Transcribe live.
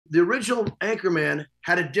the original Anchorman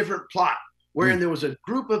had a different plot, wherein there was a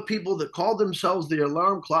group of people that called themselves the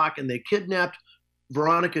Alarm Clock, and they kidnapped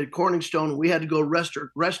Veronica Corningstone. We had to go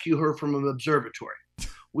rescue her from an observatory.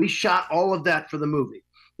 We shot all of that for the movie.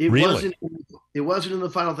 It wasn't in the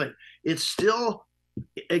final thing. It still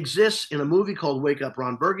exists in a movie called Wake Up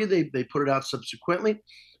Ron Burgundy. They put it out subsequently.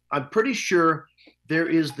 I'm pretty sure there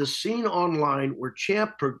is the scene online where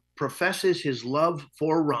Champ professes his love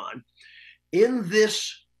for Ron. In the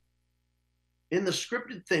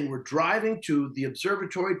scripted thing, we're driving to the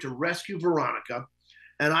observatory to rescue Veronica,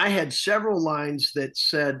 and I had several lines that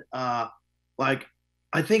said, like,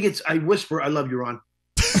 I whisper, "I love you, Ron,"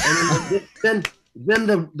 and then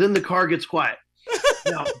the car gets quiet.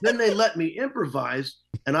 Now, then they let me improvise,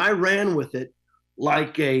 and I ran with it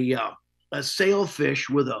like a sailfish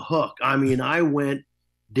with a hook. I mean, I went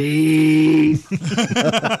deep.